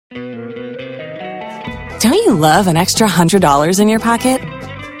Don't you love an extra $100 in your pocket?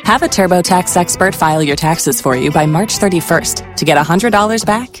 Have a TurboTax expert file your taxes for you by March 31st to get $100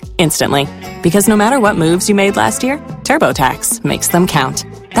 back instantly. Because no matter what moves you made last year, TurboTax makes them count.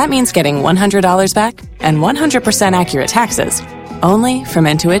 That means getting $100 back and 100% accurate taxes, only from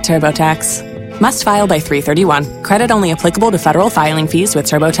Intuit TurboTax. Must file by 3/31. Credit only applicable to federal filing fees with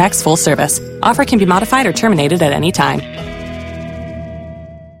TurboTax full service. Offer can be modified or terminated at any time.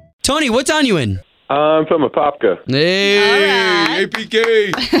 Tony, what town you in? I'm from Apopka. Hey,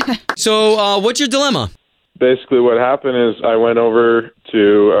 APK. So, what's your dilemma? Basically, what happened is I went over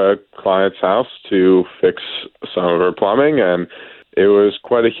to a client's house to fix some of her plumbing, and it was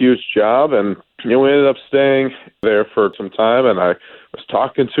quite a huge job. And we ended up staying there for some time, and I was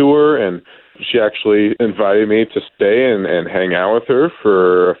talking to her, and she actually invited me to stay and hang out with her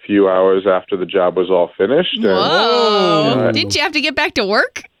for a few hours after the job was all finished. Whoa. Didn't you have to get back to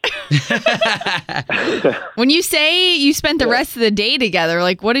work? When you say you spent the rest of the day together,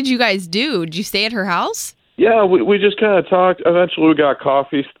 like, what did you guys do? Did you stay at her house? Yeah, we just kind of talked. Eventually, we got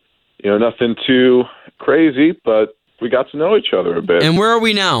coffee. Nothing too crazy, but we got to know each other a bit. And where are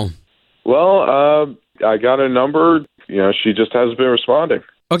we now? Well, I got her number. She just hasn't been responding.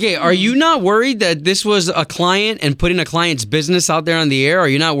 Okay, are you not worried that this was a client and putting a client's business out there on the air? Are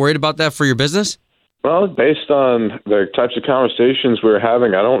you not worried about that for your business? Well, based on the types of conversations we were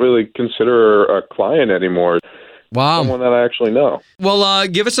having, I don't really consider her a client anymore. Wow. Someone that I actually know. Well,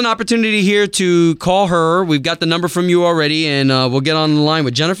 give us an opportunity here to call her. We've got the number from you already, and we'll get on the line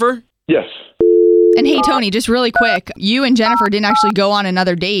with Jennifer. Yes. And hey, Tony, just really quick, you and Jennifer didn't actually go on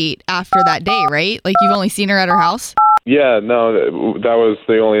another date after that day, right? Like, you've only seen her at her house? Yeah, no, that was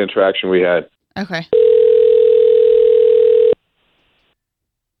the only interaction we had. Okay.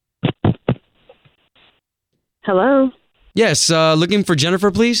 Hello? Yes, looking for Jennifer,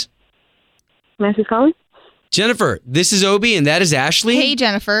 please. Who's calling? Jennifer, this is Obie, and that is Ashley. Hey,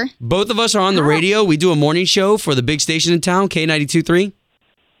 Jennifer. Both of us are on the radio. We do a morning show for the big station in town, K92.3.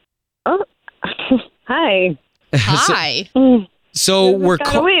 Oh, hi. Hi. So we're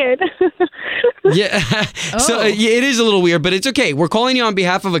kind of weird. Yeah. So it is a little weird, but it's okay. We're calling you on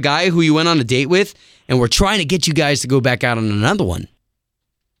behalf of a guy who you went on a date with, and we're trying to get you guys to go back out on another one.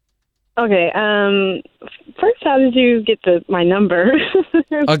 Okay. First, how did you get my number?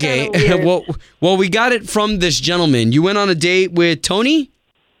 Okay. Well, we got it from this gentleman. You went on a date with Tony?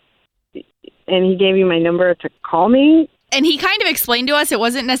 And he gave you my number to call me? And he kind of explained to us it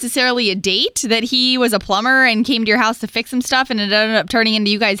wasn't necessarily a date, that he was a plumber and came to your house to fix some stuff, and it ended up turning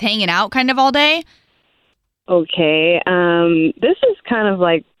into you guys hanging out kind of all day. Okay. This is kind of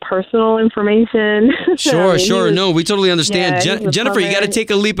like personal information. Sure. No, we totally understand. Yeah, Jennifer, you got to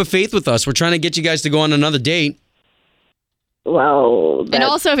take a leap of faith with us. We're trying to get you guys to go on another date. Well, and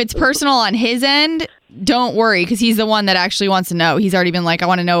also, if it's personal on his end, don't worry, because he's the one that actually wants to know. He's already been like, I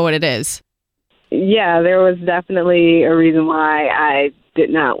want to know what it is. Yeah, there was definitely a reason why I did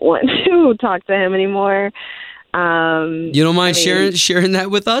not want to talk to him anymore. You don't mind sharing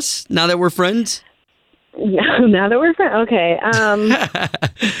that with us now that we're friends? Now that we're friends, okay.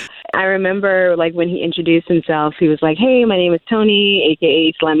 I remember, like, when he introduced himself, he was like, "Hey, my name is Tony,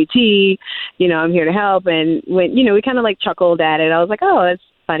 aka Slimy T. I'm here to help." And when we kind of like chuckled at it. I was like, "Oh, that's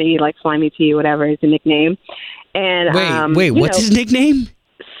funny, like Slimy T, whatever is a nickname." And wait, what's his nickname?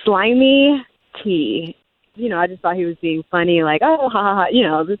 Slimy T. I just thought he was being funny, like, "Oh, ha ha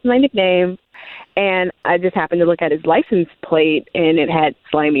ha," this is my nickname. And I just happened to look at his license plate, and it had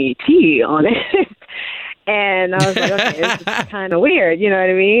Slimy T on it. And I was like, okay, this is kind of weird, you know what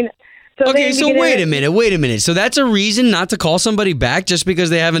I mean? So wait a minute. So that's a reason not to call somebody back just because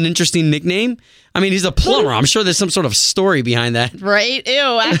they have an interesting nickname? I mean, he's a plumber. I'm sure there's some sort of story behind that. Right?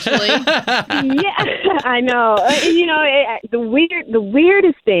 Ew, actually. Yeah, I know. The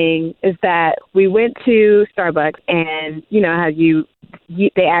weirdest thing is that we went to Starbucks, and how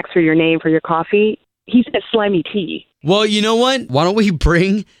they ask for your name for your coffee. He said Slimy T. Well, you know what? Why don't we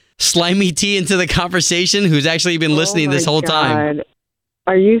bring Slimy T into the conversation, who's actually been listening this whole time?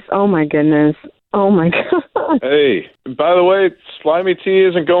 Are you? Oh, my goodness. Oh, my God. Hey, by the way, Slimy T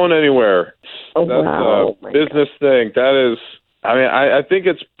isn't going anywhere. Oh, That's wow. a business thing. That is, I think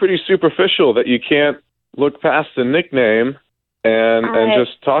it's pretty superficial that you can't look past the nickname and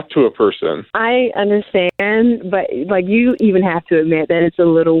just talk to a person. I understand, but like, you even have to admit that it's a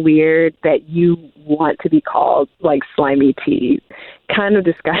little weird that you want to be called like Slimy T. Kind of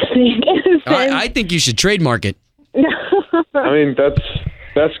disgusting. I think you should trademark it. That's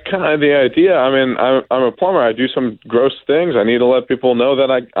That's kind of the idea. I mean, I'm a plumber. I do some gross things. I need to let people know that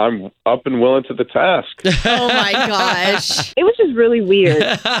I'm up and willing to the task. Oh, my gosh. It was just really weird.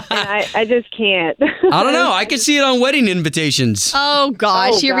 And I just can't. I don't know. I can see it on wedding invitations. Oh,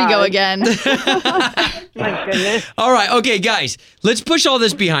 gosh. Here we go again. My goodness. All right. Okay, guys, let's push all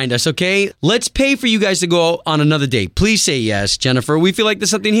this behind us, okay? Let's pay for you guys to go on another date. Please say yes, Jennifer. We feel like there's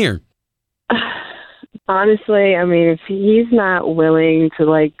something here. Honestly, I mean, if he's not willing to,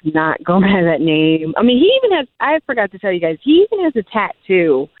 like, not go by that name. I mean, he even has, I forgot to tell you guys, he even has a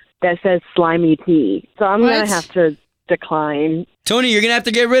tattoo that says Slimy T. So I'm going to have to decline. Tony, you're going to have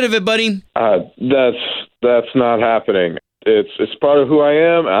to get rid of it, buddy. That's not happening. It's part of who I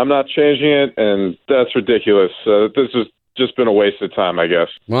am. I'm not changing it, and that's ridiculous. This has just been a waste of time, I guess.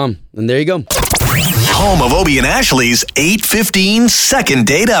 Well, and there you go. Home of Obie and Ashley's 8:15 second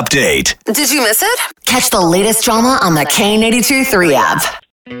date update. Did you miss it? Catch the latest drama on the K82-3 app.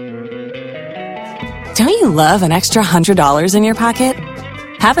 Don't you love an extra $100 in your pocket?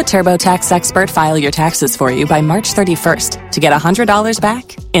 Have a TurboTax expert file your taxes for you by March 31st to get $100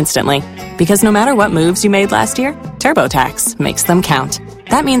 back instantly. Because no matter what moves you made last year, TurboTax makes them count.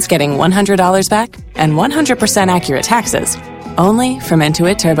 That means getting $100 back and 100% accurate taxes, only from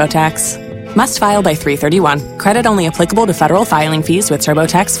Intuit TurboTax. Must file by 3/31. Credit only applicable to federal filing fees with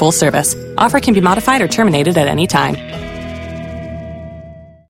TurboTax full service. Offer can be modified or terminated at any time.